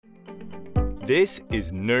This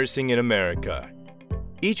is Nursing in America.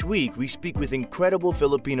 Each week, we speak with incredible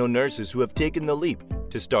Filipino nurses who have taken the leap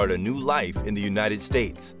to start a new life in the United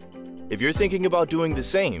States. If you're thinking about doing the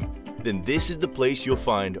same, then this is the place you'll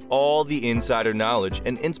find all the insider knowledge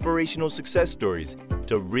and inspirational success stories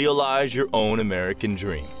to realize your own American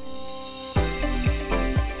dream.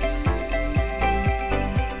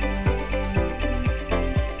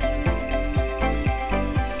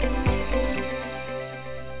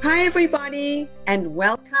 Hi, everybody, and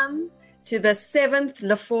welcome to the 7th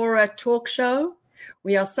Lafora Talk Show.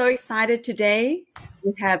 We are so excited today.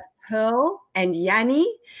 We have Pearl and Yanni,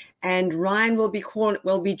 and Ryan will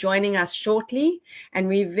be joining us shortly. And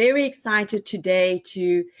we're very excited today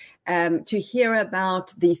to hear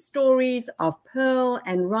about the stories of Pearl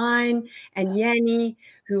and Ryan and Yanni,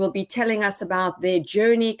 who will be telling us about their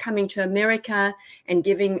journey coming to America and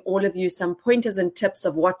giving all of you some pointers and tips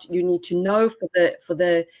of what you need to know for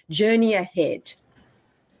the journey ahead.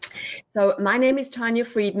 So my name is Tanya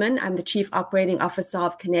Friedman. I'm the Chief Operating Officer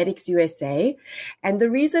of Kinetics USA. And the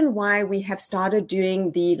reason why we have started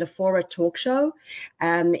doing the Lafora Talk Show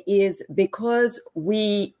is because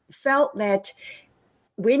we felt that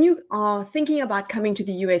when you are thinking about coming to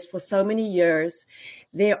the US for so many years,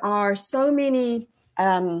 there are so many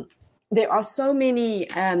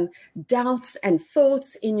doubts and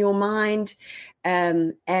thoughts in your mind,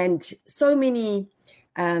 and so many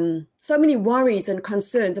worries and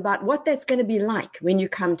concerns about what that's going to be like when you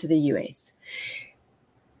come to the US.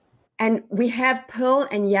 And we have Pearl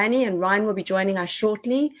and Yanni, and Ryan will be joining us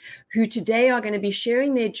shortly, who today are going to be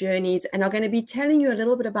sharing their journeys and are going to be telling you a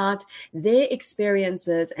little bit about their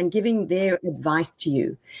experiences and giving their advice to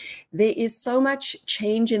you. There is so much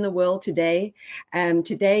change in the world today.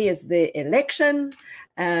 Today is the election.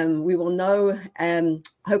 We will know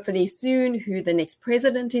hopefully soon who the next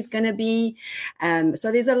president is going to be.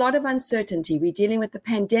 So there's a lot of uncertainty. We're dealing with the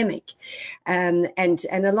pandemic and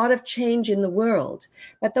a lot of change in the world.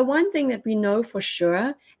 But the one thing that we know for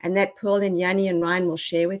sure, and that Pearl and Yanni and Ryan will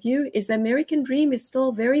share with you, is the American dream is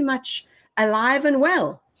still very much alive and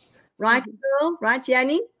well. Right, Pearl? Right,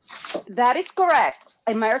 Yanni? That is correct.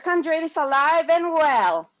 American dream is alive and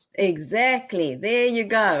well. Exactly. There you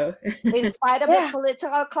go. In spite of the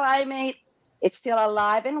political climate, it's still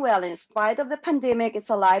alive and well. In spite of the pandemic, it's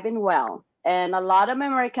alive and well. And a lot of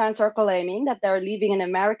Americans are claiming that they're living an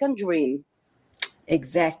American dream.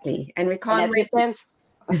 Exactly. And we can't wait.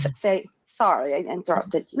 Sorry, I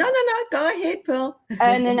interrupted you. No. Go ahead, Pearl.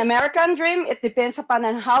 And an American dream, it depends upon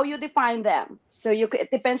how you define them. So it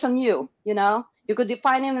depends on you, you know. You could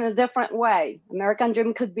define them in a different way. American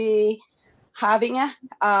dream could be having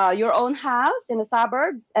your own house in the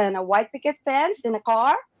suburbs and a white picket fence in a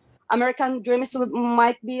car. American dreams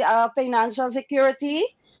might be financial security.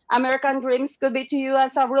 American dreams could be to you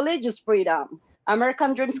as a religious freedom.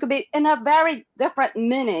 American dreams could be in a very different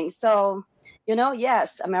meaning. So,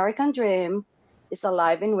 yes, American dream is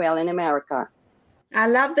alive and well in America. I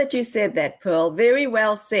love that you said that, Pearl. Very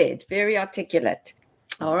well said. Very articulate.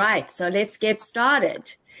 All right, so let's get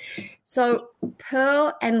started. So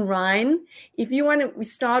Pearl and Ryan, if you want to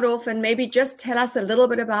start off and maybe just tell us a little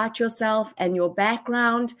bit about yourself and your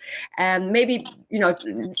background, and maybe,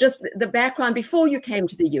 just the background before you came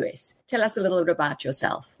to the US. Tell us a little bit about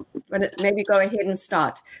yourself. Maybe go ahead and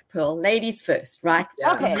start, Pearl. Ladies first, right?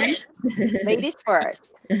 Okay, ladies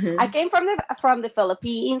first. I came from the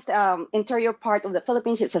Philippines, interior part of the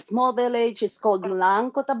Philippines. It's a small village. It's called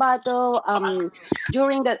Mulang, Cotabato.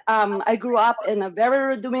 During that, I grew up in a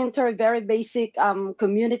very rudimentary, very basic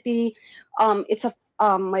community.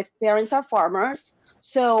 My parents are farmers,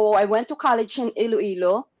 so I went to college in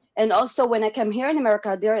Iloilo. And also, when I came here in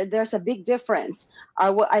America, there's a big difference.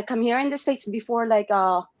 I come here in the States before,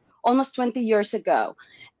 almost 20 years ago,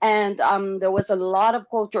 and there was a lot of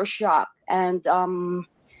culture shock, and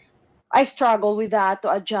I struggled with that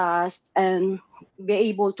to adjust and be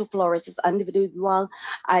able to flourish as an individual.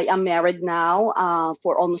 I am married now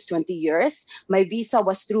for almost 20 years. My visa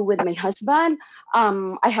was through with my husband.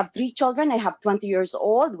 I have 3 children. I have 20 years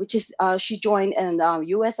old, which is she joined in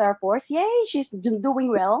U.S. Air Force. Yay, she's doing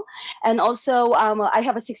well. And also I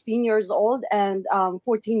have a 16 years old and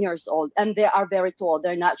 14 years old, and they are very tall.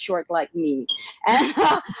 They're not short like me. And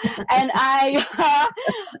I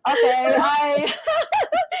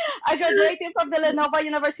graduated from Villanova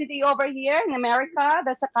University over here in America.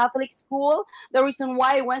 That's a Catholic school. The reason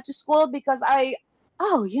why I went to school because I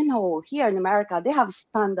oh, here in America, they have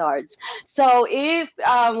standards. So if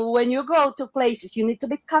when you go to places, you need to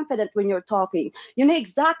be confident when you're talking. You know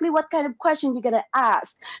exactly what kind of question you're going to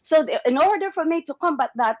ask. So in order for me to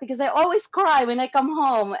combat that, because I always cry when I come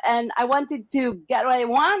home and I wanted to get what I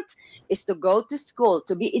want, is to go to school,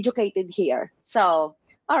 to be educated here. So,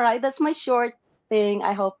 all right, that's my short thing.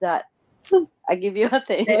 I hope that I give you a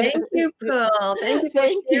thing. Thank you, Pearl. Thank you for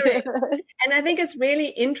Thank sharing. you. And I think it's really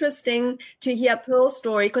interesting to hear Pearl's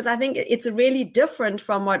story because I think it's really different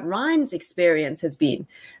from what Ryan's experience has been.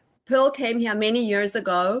 Pearl came here many years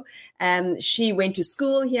ago. She went to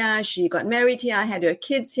school here. She got married here, had her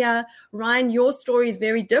kids here. Ryan, your story is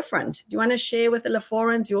very different. Do you want to share with the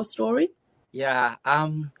LaForans your story? Yeah.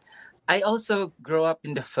 I also grew up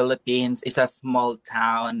in the Philippines. It's a small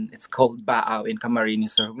town. It's called Baao in Camarines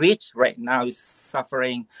Sur, which right now is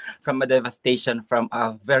suffering from a devastation from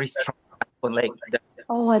a very strong typhoon, like the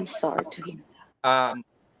Oh, I'm sorry to hear that.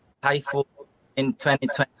 typhoon in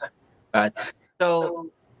 2020. So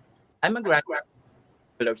I'm a graduate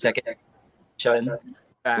of second generation.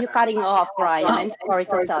 You're cutting off, Ryan. I'm sorry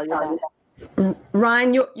to tell you that.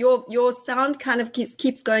 Ryan, your sound kind of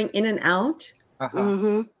keeps going in and out.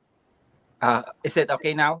 Mm-hmm. Is it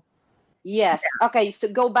okay now? Yes. Okay. So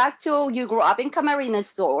go back to you grew up in Camarines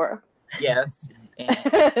Sur. Yes.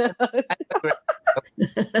 And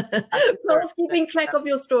Pearl's keeping track of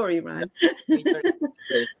your story, Ryan.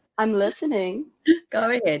 I'm listening. Go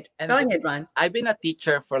ahead. Go ahead, Ryan. I've been a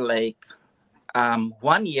teacher for like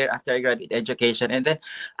 1 year after I graduated education, and then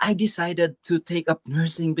I decided to take up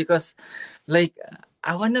nursing because like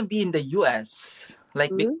I want to be in the US.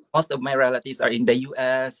 Like most of my relatives are in the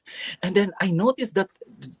US, and then I noticed that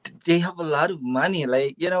they have a lot of money.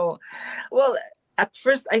 Like, well, at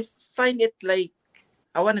first I find it like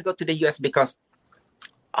I want to go to the US because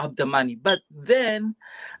of the money, but then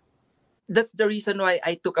that's the reason why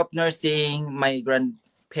I took up nursing. My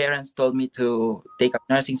grandparents told me to take up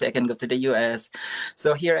nursing so I can go to the US.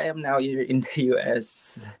 So here I am now here in the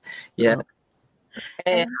US. Yeah.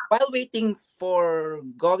 And while waiting for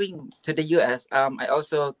going to the US, I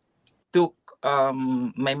also took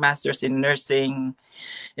my master's in nursing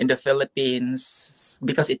in the Philippines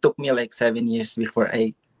because it took me like 7 years before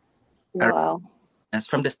I Wow. as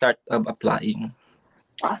from the start of applying.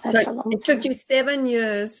 Wow, that's a So long it took time. you 7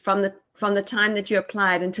 years from the time that you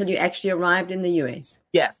applied until you actually arrived in the US.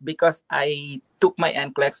 Yes, because I took my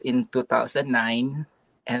NCLEX in 2009,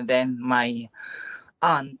 and then my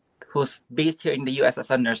aunt, who's based here in the US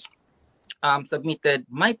as a nurse, submitted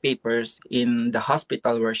my papers in the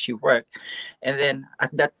hospital where she worked. And then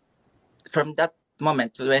from that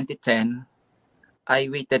moment to 2010, I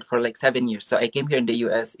waited for like 7 years. So I came here in the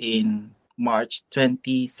US in March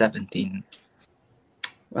 2017.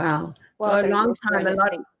 Wow. So Wow, a long time,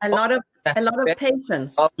 a lot of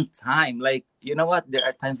patience. Long time. Like, you know what? There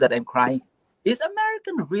are times that I'm crying. Is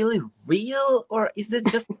American really real, or is it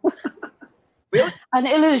just real? An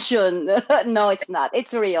illusion. No, it's not.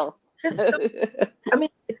 It's real. I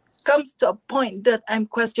mean, it comes to a point that I'm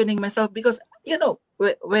questioning myself because,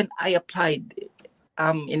 when I applied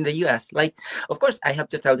in the US, like, of course, I have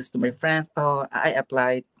to tell this to my friends. Oh, I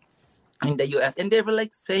applied in the US. And they were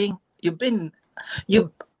like saying, you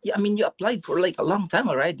applied for like a long time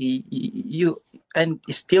already. And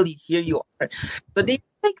still here you are. So they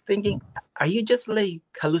like thinking, are you just like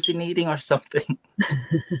hallucinating or something?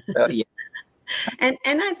 So, yeah. And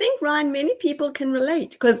I think, Ryan, many people can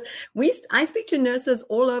relate because I speak to nurses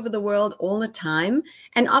all over the world all the time.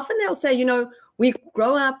 And often they'll say, we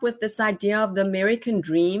grow up with this idea of the American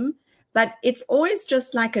dream, but it's always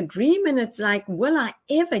just like a dream. And it's like, will I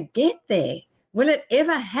ever get there? Will it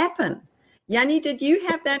ever happen? Yanni, did you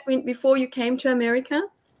have that before you came to America?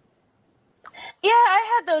 Yeah,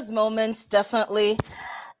 I had those moments, definitely.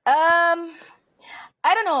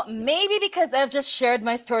 I don't know, maybe because I've just shared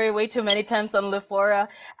my story way too many times on Lefora.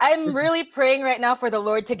 I'm really praying right now for the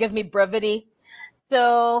Lord to give me brevity.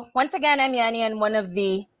 So once again, I'm Yanni and one of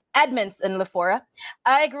the admins in Lefora.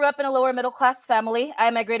 I grew up in a lower middle class family. I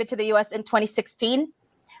migrated to the US in 2016.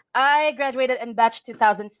 I graduated in batch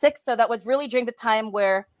 2006. So that was really during the time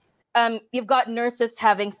where you've got nurses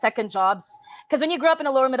having second jobs. Because when you grow up in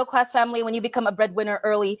a lower middle class family, when you become a breadwinner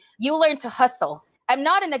early, you learn to hustle. I'm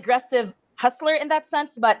not an aggressive hustler in that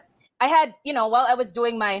sense, but I had, while I was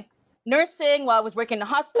doing my nursing, while I was working in the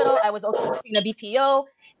hospital, I was also working in a BPO.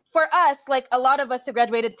 For us, like a lot of us who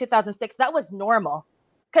graduated in 2006, that was normal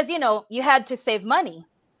because, you had to save money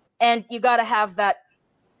and you got to have that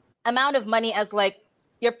amount of money as like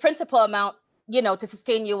your principal amount, to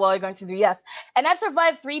sustain you while you're going through the US. And I've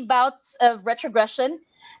survived 3 bouts of retrogression.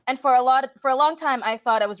 And for a long time, I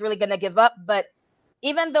thought I was really going to give up, but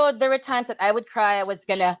even though there were times that I would cry, I was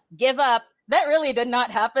gonna give up. That really did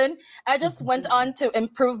not happen. I just went on to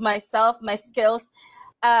improve myself, my skills.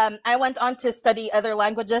 I went on to study other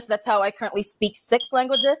languages. That's how I currently speak 6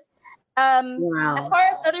 languages. As far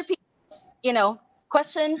as other people's,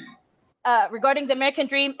 question regarding the American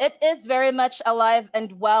dream, it is very much alive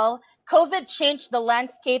and well. COVID changed the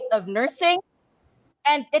landscape of nursing,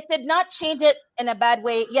 and it did not change it in a bad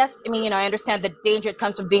way. Yes, I understand the danger it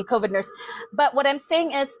comes from being COVID nurse, but what I'm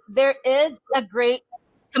saying is there is a great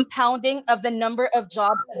compounding of the number of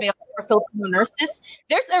jobs available for Filipino nurses.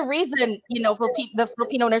 There's a reason, the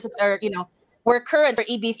Filipino nurses are, were current for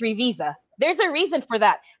EB3 visa. There's a reason for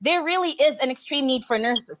that. There really is an extreme need for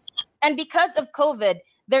nurses. And because of COVID,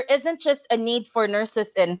 there isn't just a need for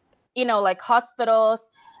nurses in, like hospitals,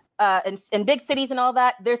 in big cities and all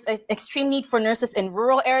that. There's an extreme need for nurses in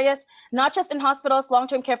rural areas, not just in hospitals,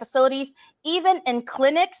 long-term care facilities, even in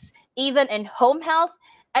clinics, even in home health.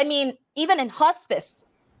 Even in hospice.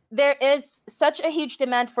 There is such a huge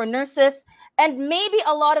demand for nurses, and maybe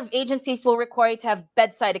a lot of agencies will require you to have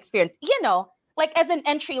bedside experience, like as an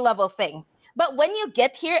entry-level thing. But when you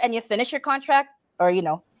get here and you finish your contract, or,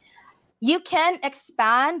 you can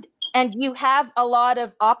expand and you have a lot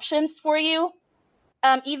of options for you.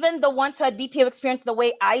 Even the ones who had BPO experience the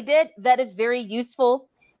way I did, that is very useful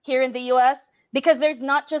here in the US, because there's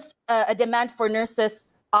not just a demand for nurses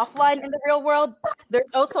offline in the real world. There's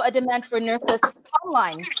also a demand for nurses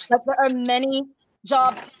online. Like there are many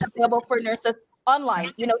jobs available for nurses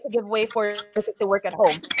online, to give way for nurses to work at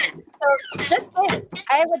home. So just saying,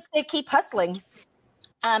 I would say keep hustling.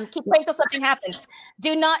 Keep praying till something happens.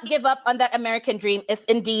 Do not give up on that American dream if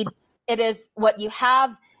indeed it is what you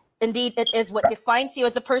have. Indeed, it is what defines you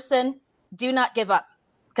as a person. Do not give up,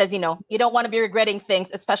 because, you don't want to be regretting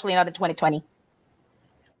things, especially not in 2020.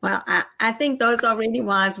 Well, I think those are really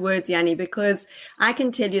wise words, Yanni, because I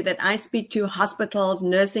can tell you that I speak to hospitals,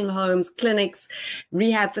 nursing homes, clinics,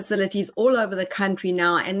 rehab facilities all over the country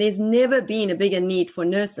now, and there's never been a bigger need for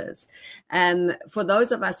nurses. For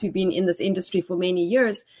those of us who've been in this industry for many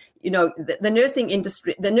years, the nursing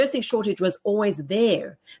industry, the nursing shortage was always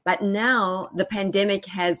there, but now the pandemic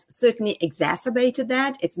has certainly exacerbated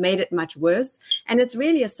that. It's made it much worse, and it's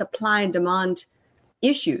really a supply and demand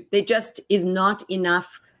issue. There just is not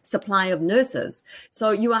enough supply of nurses. So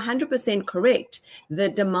you are 100% correct. The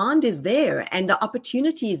demand is there and the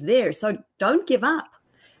opportunity is there. So don't give up.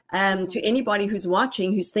 To anybody who's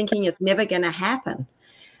watching, who's thinking it's never going to happen.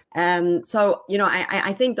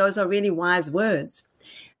 I think those are really wise words.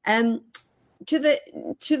 Moving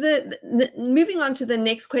on to the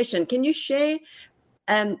next question, can you share,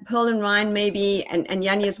 Pearl and Ryan maybe, and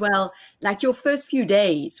Yanni as well, like your first few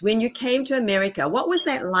days when you came to America? What was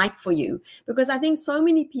that like for you? Because I think so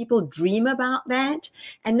many people dream about that.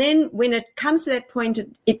 And then when it comes to that point,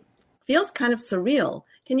 it feels kind of surreal.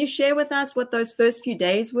 Can you share with us what those first few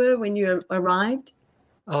days were when you arrived?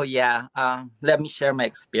 Oh yeah, let me share my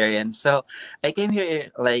experience. So I came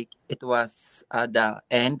here like it was the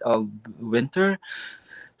end of winter.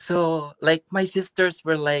 So like my sisters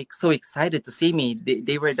were like so excited to see me.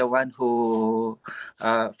 They were the one who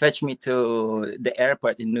fetched me to the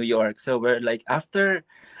airport in New York. So we're like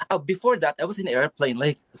before that I was in the airplane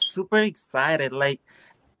like super excited. Like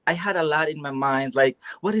I had a lot in my mind, like,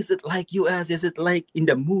 what is it like US? Is it like in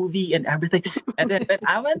the movie and everything? And then when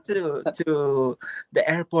I went to the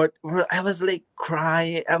airport, where I was like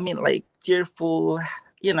crying, like tearful,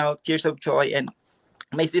 tears of joy. And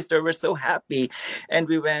my sister were so happy. And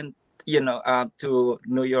we went, to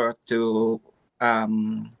New York, to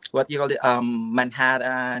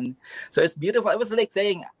Manhattan. So it's beautiful. I was like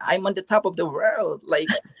saying, I'm on the top of the world, like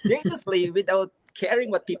seriously, without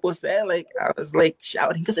caring what people say. Like I was like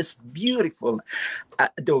shouting because it's beautiful.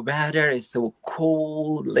 The weather is so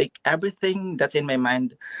cold. Like everything that's in my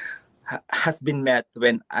mind has been met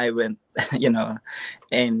when I went,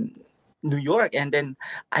 in New York. And then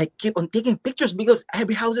I keep on taking pictures because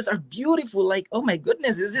every houses are beautiful. Like, oh my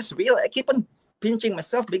goodness, is this real? I keep on pinching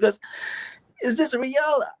myself because is this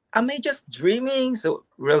real? Am I just dreaming? So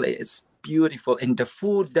really, it's beautiful. And the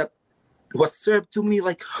food that was served to me,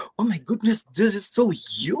 like, oh my goodness, this is so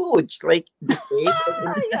huge. Like the steak.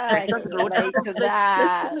 I can relate to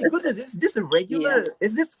that. Oh my goodness, is this a regular? Yeah.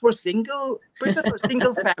 Is this for single person or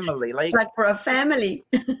single family? Like for a family.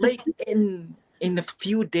 Like in a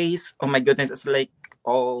few days, oh my goodness, it's like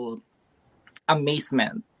all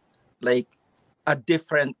amazement. Like a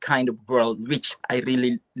different kind of world, which I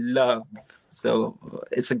really love. So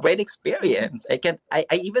it's a great experience. I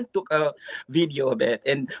even took a video of it.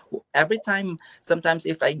 And every time, sometimes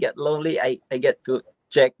if I get lonely, I get to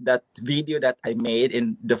check that video that I made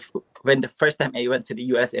when the first time I went to the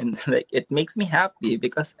US, and like it makes me happy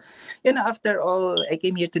because, after all, I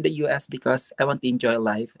came here to the US because I want to enjoy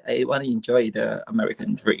life. I want to enjoy the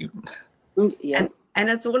American dream. Yeah. And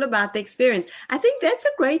it's all about the experience. I think that's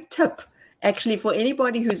a great tip, actually, for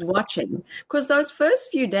anybody who's watching, because those first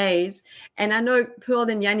few days, and I know Pearl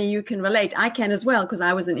and Yanni, you can relate. I can as well, because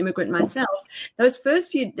I was an immigrant myself. Those first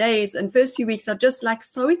few days and first few weeks are just like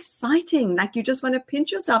so exciting. Like you just want to pinch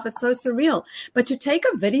yourself. It's so surreal. But to take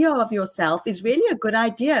a video of yourself is really a good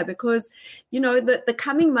idea because, the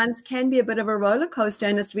coming months can be a bit of a roller coaster,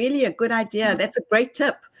 and it's really a good idea. That's a great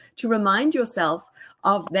tip to remind yourself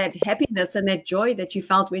of that happiness and that joy that you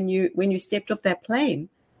felt when you stepped off that plane.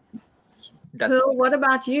 Pearl, what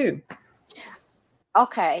about you?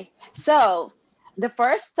 Okay, so the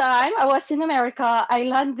first time I was in America, I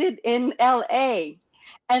landed in LA,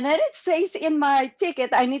 and then it says in my ticket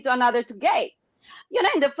I need another gate.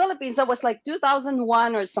 In the Philippines, that was like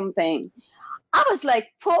 2001 or something. I was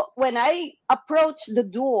like, when I approached the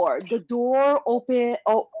door open,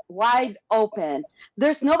 wide open.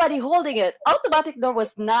 There's nobody holding it. Automatic door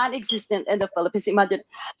was non-existent in the Philippines. Imagine.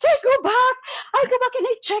 So I go back and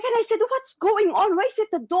I check and I said, what's going on? Why is it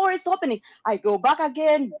the door is opening? I go back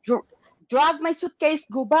again, drag my suitcase,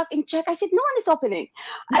 go back and check. I said, no one is opening.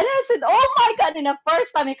 And I said, oh my God. And the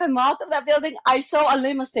first time I come out of that building, I saw a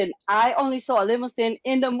limousine. I only saw a limousine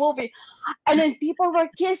in the movie. And then people were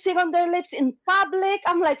kissing on their lips in public.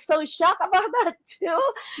 I'm like so shocked about that too.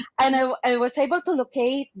 And I was able to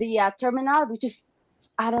locate the terminal, which is,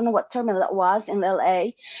 I don't know what terminal it was in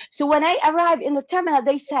LA. So when I arrived in the terminal,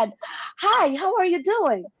 they said, hi, how are you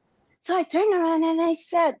doing? So I turned around and I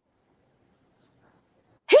said,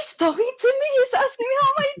 he's talking to me. He's asking me, how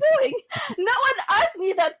am I doing? No one asked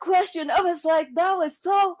me that question. I was like, that was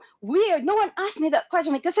so weird. No one asked me that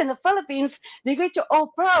question because in the Philippines, they greet you,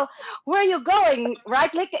 oh, Pearl, where are you going?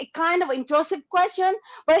 Right? Like a kind of intrusive question.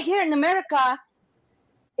 But here in America,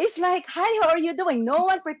 it's like, hi, how are you doing? No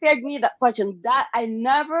one prepared me that question. That I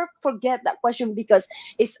never forget that question because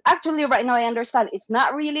it's actually right now I understand. It's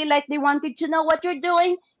not really like they wanted to know what you're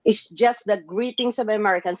doing. It's just the greetings of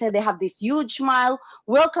Americans. And they have this huge smile,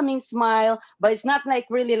 welcoming smile, but it's not like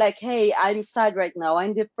really like, hey, I'm sad right now.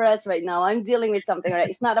 I'm depressed right now. I'm dealing with something. Right?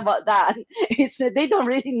 It's not about that. It's they don't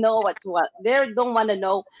really know what. They don't want to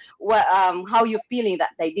know what how you're feeling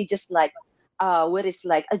that day. They just like what is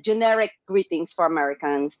like a generic greetings for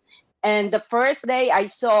Americans. And the first day I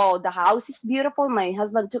saw the house is beautiful. My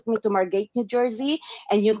husband took me to Margate, New Jersey,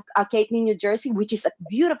 and Cape May, New Jersey, which is a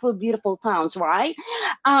beautiful, beautiful towns, right?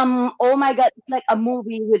 Oh my God, it's like a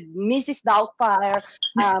movie with Mrs. Doubtfire,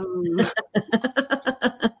 Robin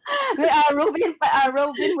Williams.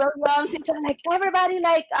 It's like everybody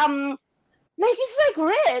like it's like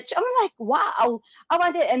rich. I'm like, wow, I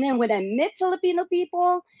want it. And then when I met Filipino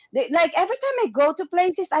people, they, like every time I go to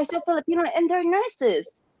places, I see Filipino and they're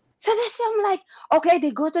nurses. So I'm like, okay,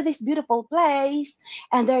 they go to this beautiful place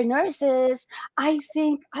and they're nurses. I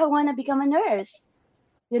think I want to become a nurse,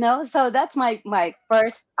 So that's my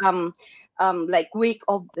first like week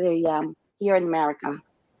of the here in America.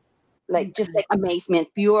 Like just like amazement,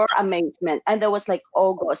 pure amazement. And there was like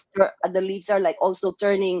August, the leaves are like also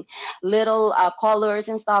turning little colors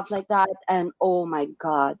and stuff like that. And oh my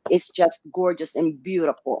God, it's just gorgeous and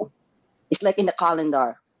beautiful. It's like in the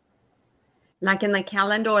calendar. Like in the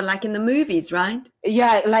calendar or like in the movies, right?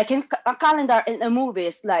 Yeah, like in a calendar in the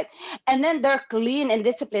movies, like, and then they're clean and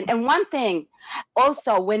disciplined. And one thing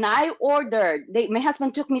also, when I ordered, my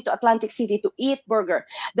husband took me to Atlantic City to eat burger.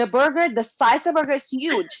 The size of burger is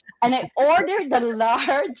huge. And I ordered the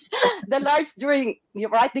large drink,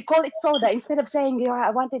 right? They call it soda. Instead of saying,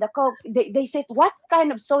 I wanted a Coke, they said, what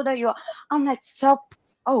kind of soda you want? I'm like, soda.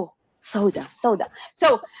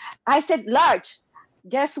 So I said large.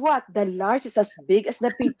 Guess what? The large is as big as the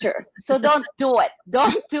picture. So don't do it.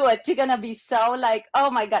 Don't do it. You're going to be so like, oh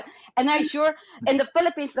my God. And I'm sure in the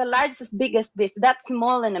Philippines, the large is as big as this. That's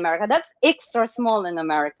small in America. That's extra small in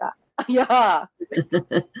America. Yeah.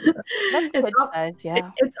 That's good size, yeah.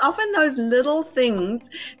 It's often those little things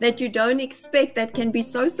that you don't expect that can be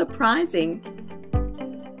so surprising.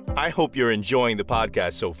 I hope you're enjoying the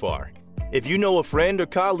podcast so far. If you know a friend or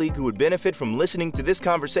colleague who would benefit from listening to this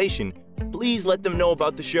conversation, please let them know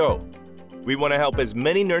about the show. We want to help as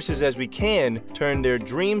many nurses as we can turn their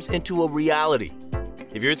dreams into a reality.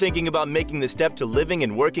 If you're thinking about making the step to living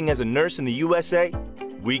and working as a nurse in the USA,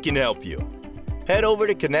 we can help you. Head over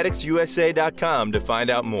to KineticsUSA.com to find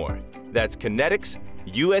out more. That's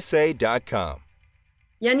KineticsUSA.com.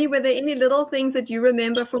 Yanni, were there any little things that you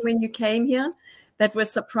remember from when you came here that were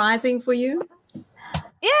surprising for you?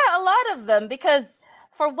 Yeah, a lot of them, because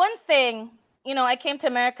for one thing, I came to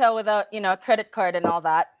America without, a credit card and all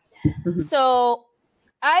that. So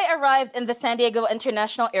I arrived in the San Diego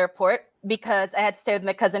International Airport because I had stayed with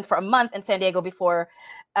my cousin for a month in San Diego before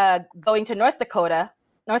going to North Dakota.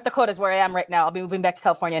 North Dakota is where I am right now. I'll be moving back to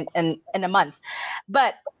California in a month.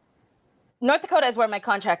 But North Dakota is where my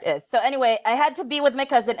contract is. So anyway, I had to be with my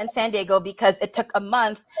cousin in San Diego because it took a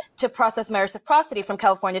month to process my reciprocity from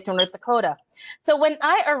California to North Dakota. So when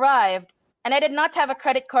I arrived, and I did not have a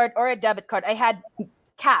credit card or a debit card, I had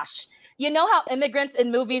cash. You know how immigrants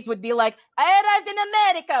in movies would be like, I arrived in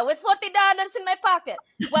America with $40 in my pocket.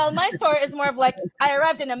 Well, my story is more of like, I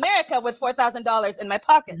arrived in America with $4,000 in my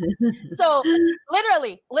pocket. So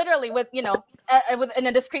literally with, with in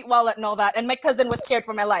a discreet wallet and all that. And my cousin was scared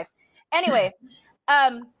for my life. Anyway,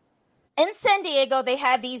 in San Diego, they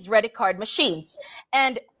had these Ready card machines.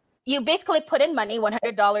 And you basically put in money,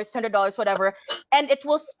 $100, $200, whatever, and it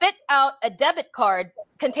will spit out a debit card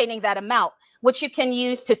containing that amount, which you can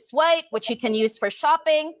use to swipe, which you can use for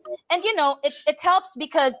shopping. And, it helps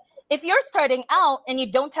because if you're starting out and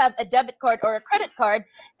you don't have a debit card or a credit card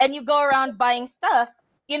and you go around buying stuff,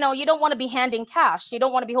 you don't want to be handing cash. You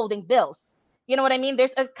don't want to be holding bills. You know what I mean?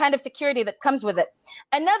 There's a kind of security that comes with it.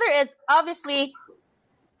 Another is obviously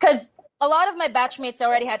because a lot of my batchmates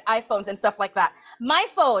already had iPhones and stuff like that. My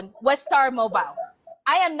phone was Star Mobile.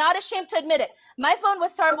 I am not ashamed to admit it. My phone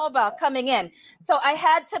was Star Mobile coming in. So I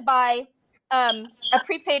had to buy a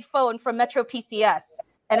prepaid phone from Metro PCS.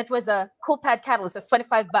 And it was a CoolPad Catalyst. It's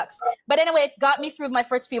 $25. But anyway, it got me through my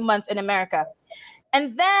first few months in America.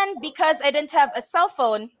 And then because I didn't have a cell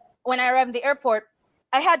phone when I arrived at the airport,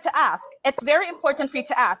 I had to ask. It's very important for you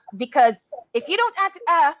to ask because if you don't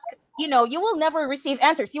ask, you will never receive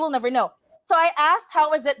answers. You will never know. So I asked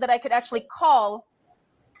how is it that I could actually call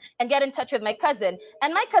and get in touch with my cousin.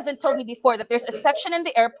 And my cousin told me before that there's a section in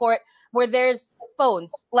the airport where there's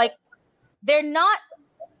phones. Like they're not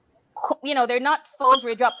phones where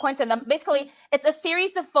you drop coins in them. Basically, it's a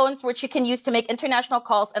series of phones which you can use to make international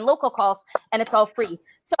calls and local calls, and it's all free.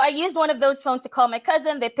 So I used one of those phones to call my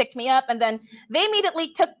cousin. They picked me up, and then they immediately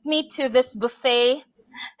took me to this buffet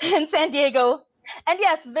in San Diego. And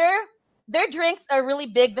yes, their drinks are really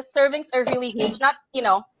big. The servings are really huge. Not,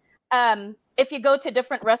 if you go to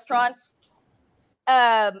different restaurants,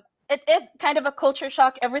 it is kind of a culture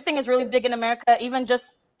shock. Everything is really big in America, even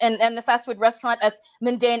just in the fast food restaurant as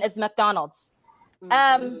mundane as McDonald's.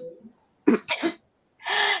 Even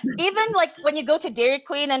like when you go to Dairy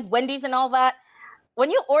Queen and Wendy's and all that, when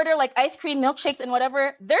you order like ice cream, milkshakes and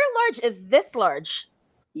whatever, their large is this large.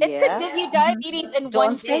 It could give you diabetes in one day.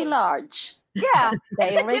 Don't say large. Yeah,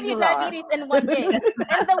 it could give you diabetes in one day.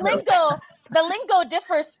 And the lingo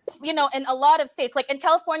differs, in a lot of states. Like in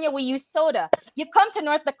California, we use soda. You come to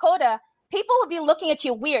North Dakota, people will be looking at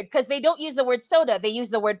you weird because they don't use the word soda. They use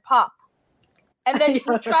the word pop. And then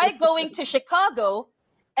you try going to Chicago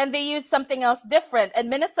and they use something else different. And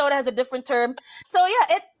Minnesota has a different term. So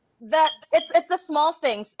yeah, it's the small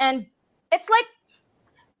things. And it's like,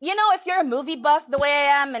 if you're a movie buff the way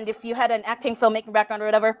I am, and if you had an acting, filmmaking background or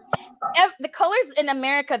whatever, the colors in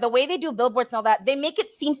America, the way they do billboards and all that, they make it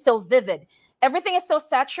seem so vivid. Everything is so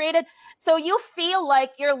saturated. So you feel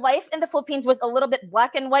like your life in the Philippines was a little bit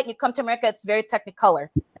black and white. You come to America, it's very technicolor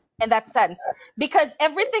in that sense. Because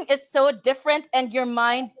everything is so different and your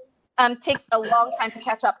mind takes a long time to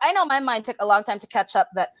catch up. I know my mind took a long time to catch up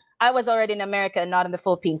that I was already in America and not in the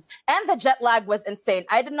Philippines. And the jet lag was insane.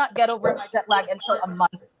 I did not get over my jet lag until a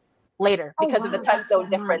month later because of the time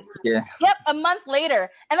zone difference. Yeah. Yep, a month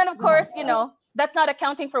later. And then, of course, that's not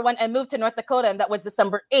accounting for when I moved to North Dakota, and that was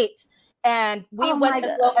December 8th. And we went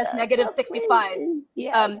as low as negative 65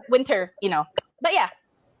 winter, But yeah.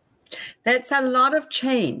 That's a lot of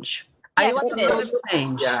change. I want to a lot of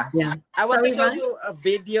change. Yeah. I want to show you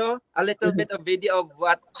a little bit of video of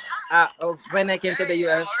what of when I came to the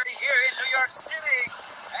US. I'm already here in New York City,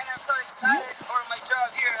 and I'm so excited for my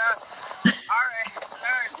job here as RN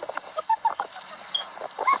nurse.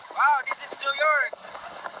 Wow, this is New York.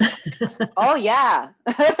 Oh yeah. I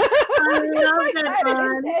love that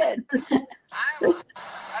one. I'm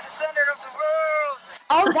at the center of the world.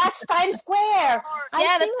 Oh, that's Times Square.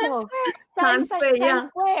 Yeah, that's Times Square. Times Square, yeah. Times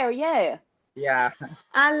Square, yeah. Yeah.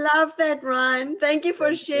 I love that, Ryan. Thank you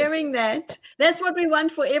for sharing that. That's what we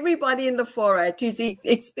want for everybody in the fora to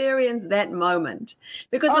experience that moment.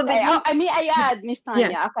 Because I add, Miss Tanya.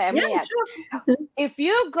 Yeah. Okay, I may add. Sure. If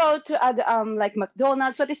you go to like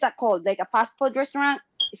McDonald's, what is that called? Like a fast food restaurant?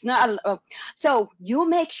 It's not so you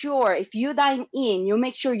make sure if you dine in, you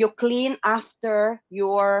make sure you clean after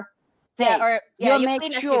your thing. Yeah, or you make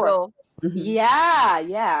clean as you sure. go.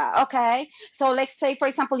 Yeah. Okay. So let's say, for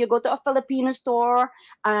example, you go to a Filipino store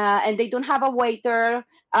and they don't have a waiter.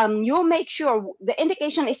 You make sure the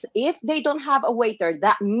indication is if they don't have a waiter,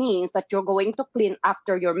 that means that you're going to clean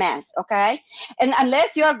after your mess. Okay. And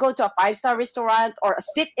unless you are go to a 5-star restaurant or a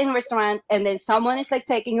sit-in restaurant, and then someone is like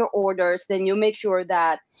taking your orders, then you make sure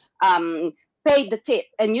that pay the tip.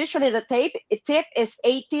 And usually the tip is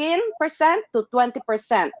 18% to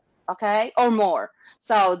 20%. Okay, or more.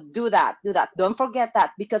 So do that. Don't forget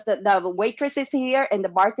that, because the waitresses here and the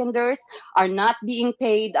bartenders are not being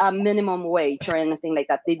paid a minimum wage or anything like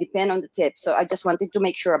that. They depend on the tip. So I just wanted to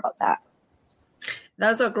make sure about that.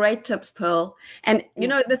 Those are great tips, Pearl. And you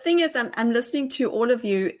know, the thing is, I'm listening to all of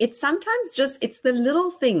you. It's sometimes it's the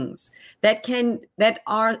little things that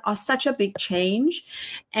are such a big change.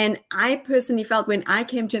 And I personally felt when I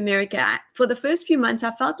came to America, for the first few months,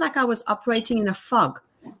 I felt like I was operating in a fog.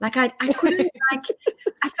 Like I couldn't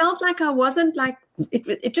I felt like I wasn't like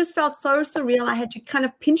it just felt so surreal. I had to kind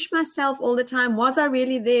of pinch myself all the time. Was I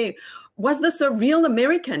really there? Was this a real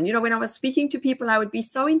American? You know, when I was speaking to people, I would be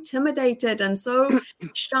so intimidated and so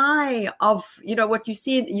shy of, you know, what you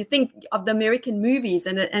think of the American movies,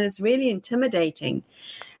 and it's really intimidating.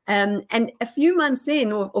 And a few months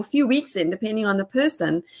in, or a few weeks in, depending on the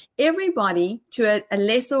person, everybody to a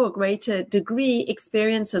lesser or greater degree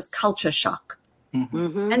experiences culture shock.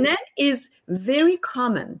 And that is very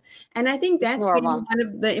common. And I think that's really one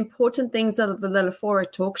of the important things of the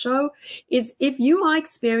Lefora Talk Show is if you are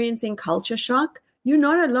experiencing culture shock, you're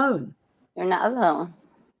not alone. You're not alone.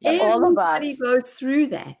 Everybody goes through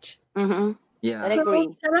that. Yeah, I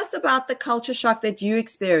agree. So tell us about the culture shock that you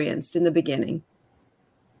experienced in the beginning.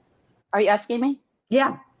 Are you asking me?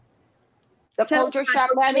 Yeah. The culture shock.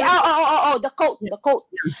 The coat. The coat.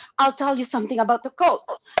 Yeah. I'll tell you something about the coat.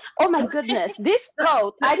 Oh my goodness, this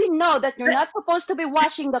coat! I didn't know that you're not supposed to be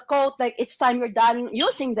washing the coat like each time you're done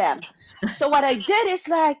using them. So what I did is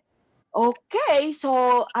like, okay,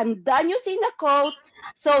 so I'm done using the coat.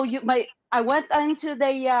 So I went into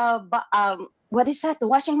the what is that? The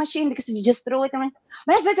washing machine, because you just threw it away.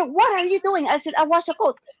 My husband said, "What are you doing?" I said, "I wash a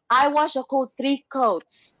coat." I wash a coat 3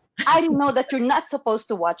 coats. I didn't know that you're not supposed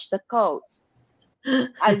to wash the coats.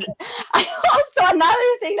 I also,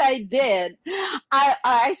 another thing I did,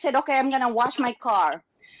 I said, okay, I'm gonna wash my car.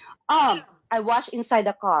 I wash inside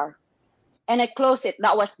the car, and I close it.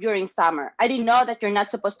 That was during summer. I didn't know that you're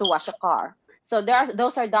not supposed to wash a car. So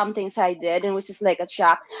those are dumb things I did, and which is like a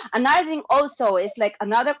shock. Another thing also is like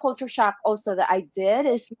another culture shock also that I did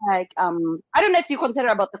is like I don't know if you consider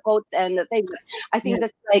about the coats and the thing. I think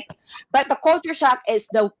that's like, but the culture shock is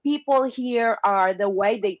the people here are the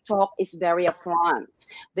way they talk is very upfront.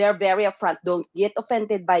 They're very upfront. Don't get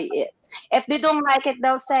offended by it. If they don't like it,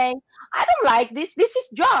 they'll say, "I don't like this. This is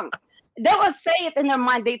junk." They will say it in their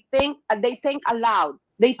mind. They think aloud.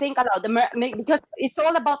 They think aloud because it's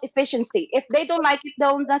all about efficiency. If they don't like it,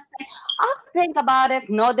 they'll just say, "I'll think about it."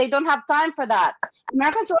 No, they don't have time for that.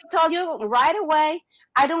 Americans will tell you right away,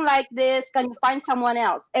 "I don't like this. Can you find someone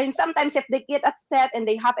else?" And sometimes if they get upset and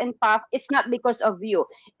they huff and puff, it's not because of you.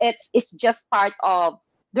 It's just part of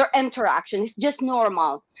their interaction. It's just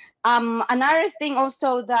normal. Another thing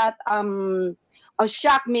also that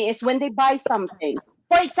shocked me is when they buy something.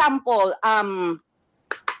 For example,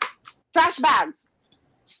 trash bags.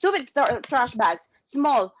 Stupid trash bags,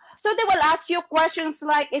 small. So they will ask you questions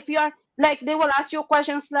like, if you're like, they will ask you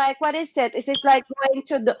questions like, what is it? Is it like going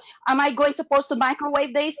to am I supposed to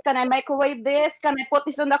microwave this? Can I microwave this? Can I put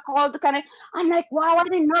this on the cold? I'm like, wow, I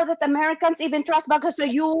didn't know that Americans, even trash bag has a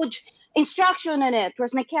huge instruction in it.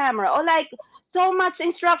 Where's my camera? Or like, so much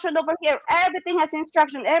instruction over here. Everything has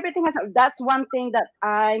instruction. That's one thing that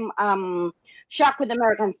I'm shocked with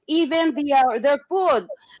Americans. Even their food.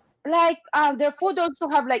 Like their food also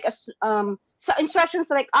have like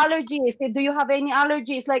instructions like allergies. Do you have any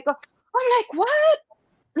allergies? Like I'm like, what?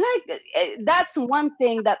 Like that's one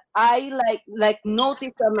thing that I like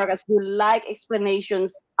notice Americans who like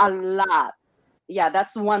explanations a lot. Yeah,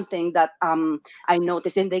 that's one thing that I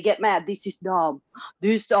notice, and they get mad. This is dumb.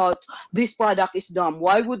 This product is dumb.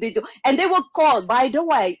 Why would they do? And they will call. By the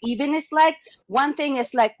way, even it's like one thing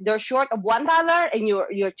is like they're short of $1 and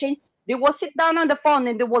you're change. They will sit down on the phone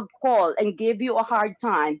and they will call and give you a hard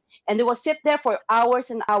time. And they will sit there for hours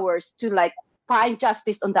and hours to like find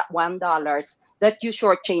justice on that $1 that you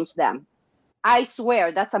shortchanged them. I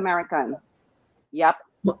swear that's American. Yep.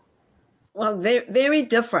 Well, very, very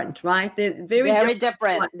different, right? They're very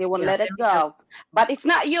different. They won't let it go. But it's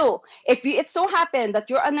not you. If it so happened that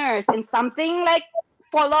you're a nurse and something like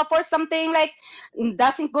follow for something like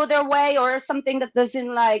doesn't go their way or something that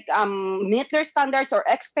doesn't like meet their standards or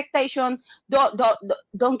expectation,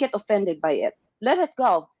 don't get offended by it. Let it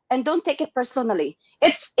go and don't take it personally.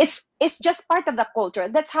 It's just part of the culture.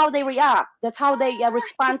 That's how they react. That's how they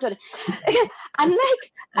respond to it.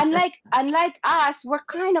 unlike us, we're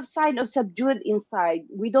kind of subdued inside.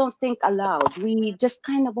 We don't think aloud. We just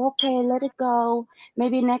kind of, okay, let it go.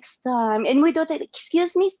 Maybe next time. And we don't think,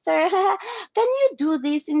 excuse me, sir, can you do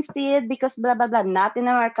this instead? Because blah, blah, blah. Not in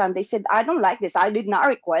American. They said, I don't like this. I did not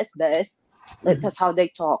request this. That's how they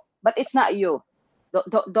talk. But it's not you.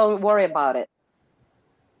 Don't worry about it.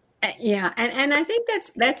 Yeah, and I think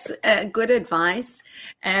that's good advice.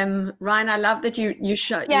 Ryan, I love that you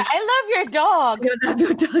show. Yeah, I love your dog. You love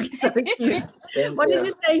your dog. Is so cute. What did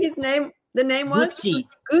you say his name? The name was Gucci.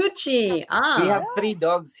 Gucci. We have 3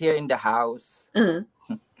 dogs here in the house. Uh-huh.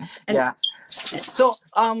 Yeah. So,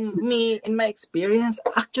 me, in my experience,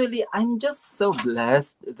 actually, I'm just so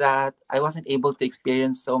blessed that I wasn't able to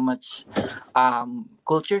experience so much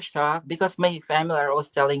culture shock, because my family are always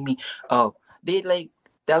telling me, oh, they like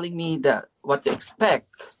telling me that what to expect.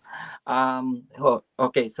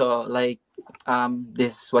 Okay, so like,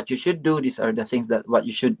 this is what you should do. These are the things that what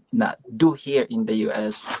you should not do here in the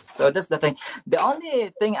US. So that's the thing. The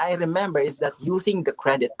only thing I remember is that using the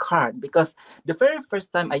credit card, because the very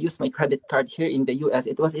first time I used my credit card here in the US,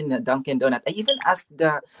 it was in a Dunkin' Donut. I even asked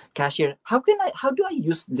the cashier, how do I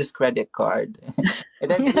use this credit card?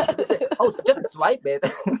 And then they said, oh, so just swipe it.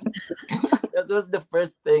 That was the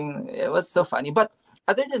first thing. It was so funny. But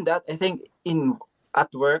other than that, I think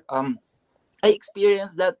at work, I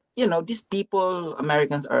experienced that, these people,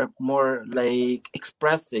 Americans, are more like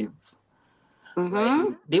expressive.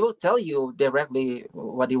 Like, they will tell you directly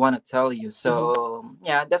what they want to tell you. So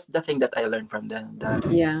yeah, that's the thing that I learned from them.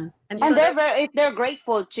 Yeah. And if they're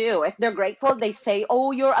grateful too. If they're grateful, they say,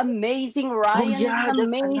 "Oh, you're amazing, Ryan. Yeah, is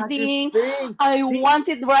amazing. thing. I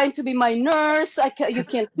wanted Ryan to be my nurse. You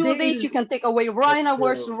can't do this. You can take away Ryan. I That's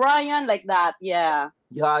wish Ryan like that." Yeah.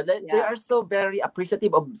 Yeah, they are so very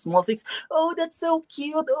appreciative of small things. Oh, that's so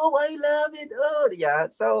cute. Oh, I love it. Oh, yeah.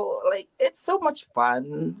 So, like, it's so much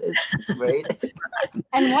fun. It's great.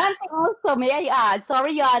 And one thing also, may I add?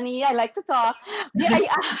 Sorry, Yanni, I like to talk. May I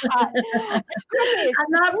add? Chris, I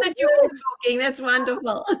love that you were talking. That's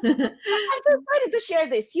wonderful. I'm so excited to share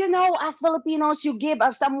this. As Filipinos, you give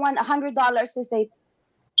someone $100, they say,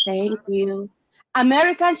 thank you.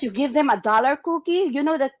 Americans, you give them $1 cookie,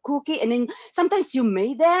 that cookie, and then sometimes you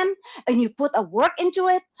made them and you put a work into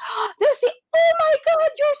it. They'll say, oh my God,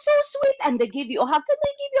 you're so sweet. And they give you a hug. Can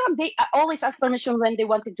they give you a hug? They always ask permission when they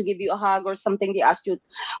wanted to give you a hug or something. They ask you,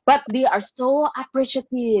 but they are so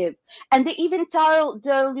appreciative. And they even tell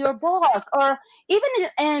your boss, or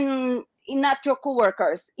even not your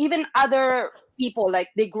coworkers, even other people, like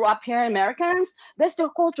they grew up here, Americans, that's their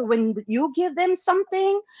culture. When you give them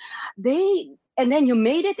something, and then you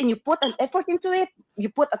made it and you put an effort into it, you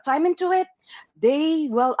put a time into it, they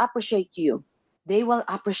will appreciate you. They will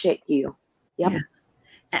appreciate you. Yep. Yeah.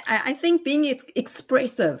 I think being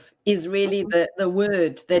expressive is really the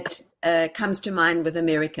word that comes to mind with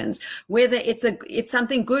Americans. Whether it's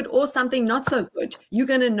something good or something not so good, you're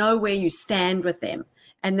going to know where you stand with them.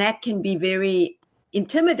 And that can be very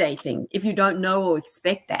intimidating if you don't know or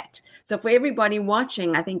expect that. So for everybody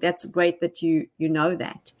watching, I think that's great that you know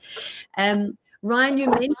that. Ryan, you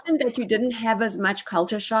mentioned that you didn't have as much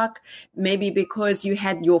culture shock, maybe because you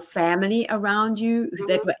had your family around you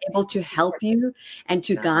that were able to help you and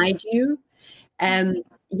to guide you.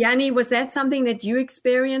 Yanni, was that something that you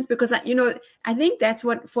experienced? Because, I think that's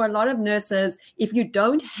what, for a lot of nurses, if you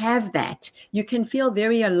don't have that, you can feel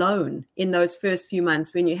very alone in those first few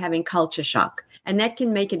months when you're having culture shock. And that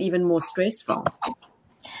can make it even more stressful.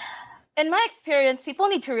 In my experience, people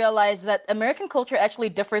need to realize that American culture actually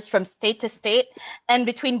differs from state to state and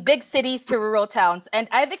between big cities to rural towns. And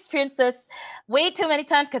I've experienced this way too many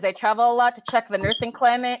times because I travel a lot to check the nursing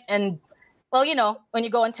climate. And, well, when you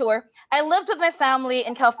go on tour, I lived with my family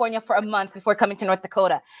in California for a month before coming to North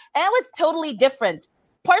Dakota. And it was totally different,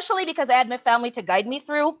 partially because I had my family to guide me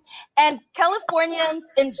through. And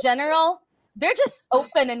Californians in general, they're just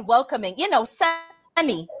open and welcoming,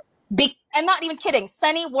 sunny. I'm not even kidding.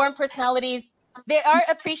 Sunny, warm personalities. They are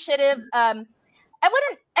appreciative. They're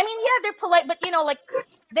polite, but they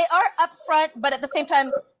are upfront, but at the same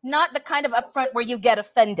time, not the kind of upfront where you get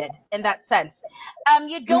offended in that sense.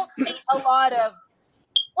 You don't see a lot of,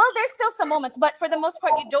 there's still some moments, but for the most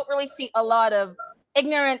part, you don't really see a lot of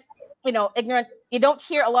ignorant, you don't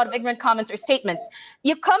hear a lot of ignorant comments or statements.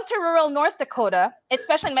 You come to rural North Dakota,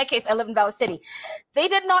 especially in my case, I live in Valley City. They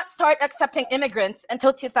did not start accepting immigrants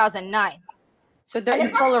until 2009. So they're And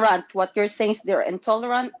it's intolerant. What you're saying is they're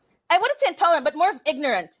intolerant. I wouldn't say intolerant, but more of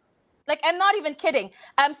ignorant. Like, I'm not even kidding.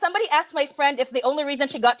 Somebody asked my friend if the only reason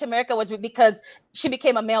she got to America was because she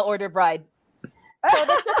became a mail order bride. So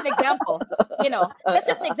that's just an example, that's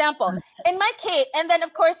just an example. In my case, and then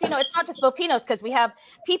of course, it's not just Filipinos, because we have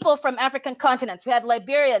people from African continents. We had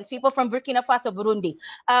Liberians, people from Burkina Faso, Burundi.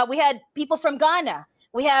 We had people from Ghana.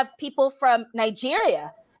 We have people from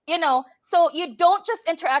Nigeria. So you don't just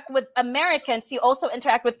interact with Americans, you also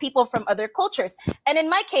interact with people from other cultures. And in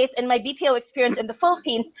my case, in my BPO experience in the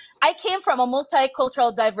Philippines, I came from a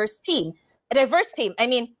multicultural diverse team. I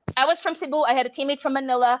mean, I was from Cebu. I had a teammate from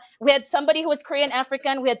Manila. We had somebody who was Korean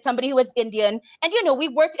African. We had somebody who was Indian. And, we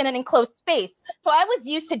worked in an enclosed space. So I was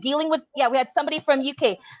used to dealing with, we had somebody from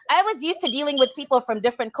UK. I was used to dealing with people from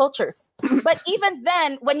different cultures. But even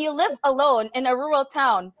then, when you live alone in a rural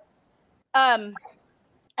town,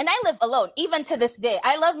 and I live alone, even to this day.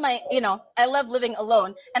 I love living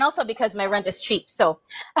alone, and also because my rent is cheap. So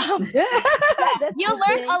you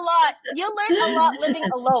learn a lot. You learn a lot living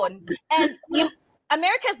alone. And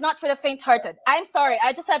America is not for the faint-hearted. I'm sorry.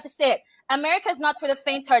 I just have to say it. America is not for the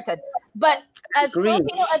faint-hearted. But as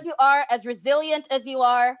Filipino as you are, as resilient as you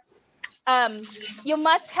are, you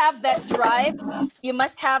must have that drive. You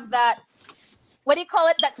must have that, what do you call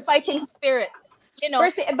it? That fighting spirit.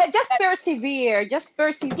 But just persevere. Just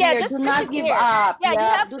persevere. Yeah, just do not persevere. give up. Yeah, you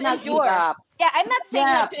have do to not endure. give up. Yeah, I'm not saying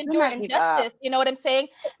you have to do endure not give up. injustice. You know what I'm saying?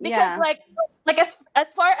 Because like as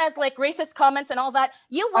far as like racist comments and all that,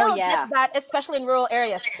 you will get that, especially in rural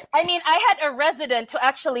areas. I mean, I had a resident who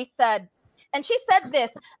actually said, and she said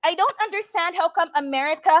this, I don't understand how come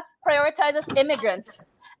America prioritizes immigrants.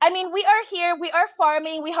 I mean, we are here, we are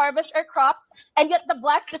farming, we harvest our crops, and yet the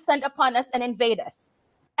blacks descend upon us and invade us.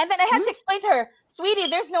 And then I had to explain to her, sweetie,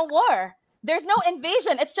 there's no war. There's no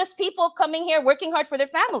invasion. It's just people coming here working hard for their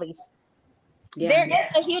families. Yeah. There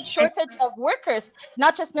is a huge shortage of workers,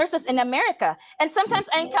 not just nurses in America. And sometimes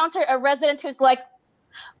I encounter a resident who's like,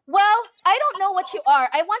 well, I don't know what you are.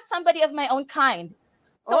 I want somebody of my own kind.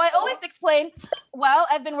 So I always explain, well,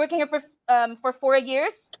 I've been working here for 4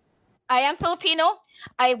 years. I am Filipino.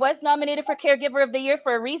 I was nominated for Caregiver of the Year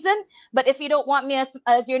for a reason. But if you don't want me as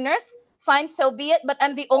your nurse, fine, so be it. But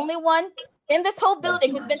I'm the only one in this whole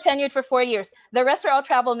building who's been tenured for 4 years. The rest are all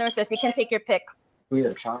travel nurses. You can take your pick.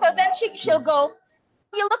 So then she'll go,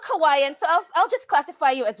 you look Hawaiian, so I'll just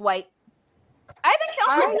classify you as white. I've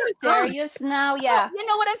encountered Are you serious now? Yeah. You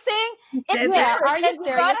know what I'm saying? Are you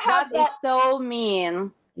serious? That is so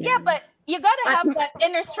mean. Yeah, but you got to have that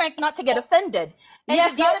inner strength not to get offended. And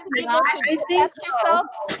you got to be able to protect yourself.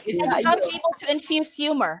 And you got to be able to infuse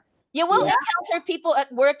humor. You will encounter people at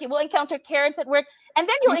work. You will encounter Karens at work. And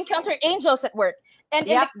then you'll encounter angels at work. And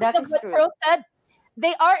in the case of what Pearl said,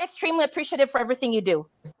 they are extremely appreciative for everything you do.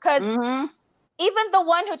 Because even the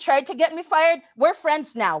one who tried to get me fired, we're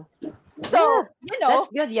friends now. So, That's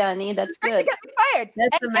good, Yanni. That's good. To get me fired.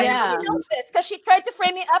 That's amazing. Everybody knows this because she tried to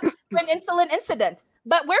frame me up for an insulin incident.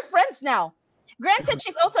 But we're friends now. Granted,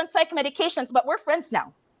 she's also on psych medications, but we're friends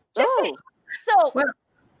now. Just saying. So,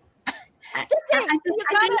 just saying, you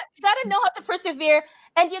gotta know how to persevere,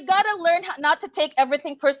 and you gotta learn how not to take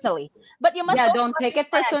everything personally. But you must don't take it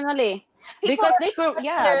personally. People because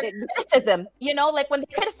criticism, like when they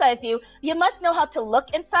criticize you, you must know how to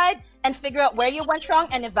look inside and figure out where you went wrong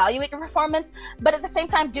and evaluate your performance. But at the same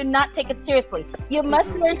time, do not take it seriously. You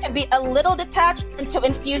must learn to be a little detached and to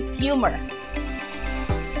infuse humor.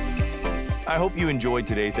 I hope you enjoyed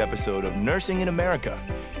today's episode of Nursing in America.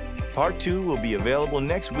 Part 2 will be available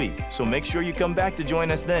next week, so make sure you come back to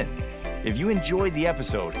join us then. If you enjoyed the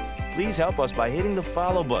episode, please help us by hitting the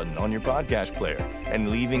follow button on your podcast player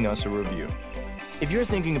and leaving us a review. If you're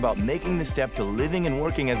thinking about making the step to living and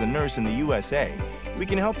working as a nurse in the USA, we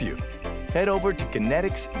can help you. Head over to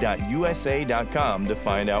kinetics.usa.com to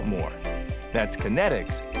find out more. That's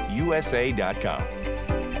kinetics.usa.com.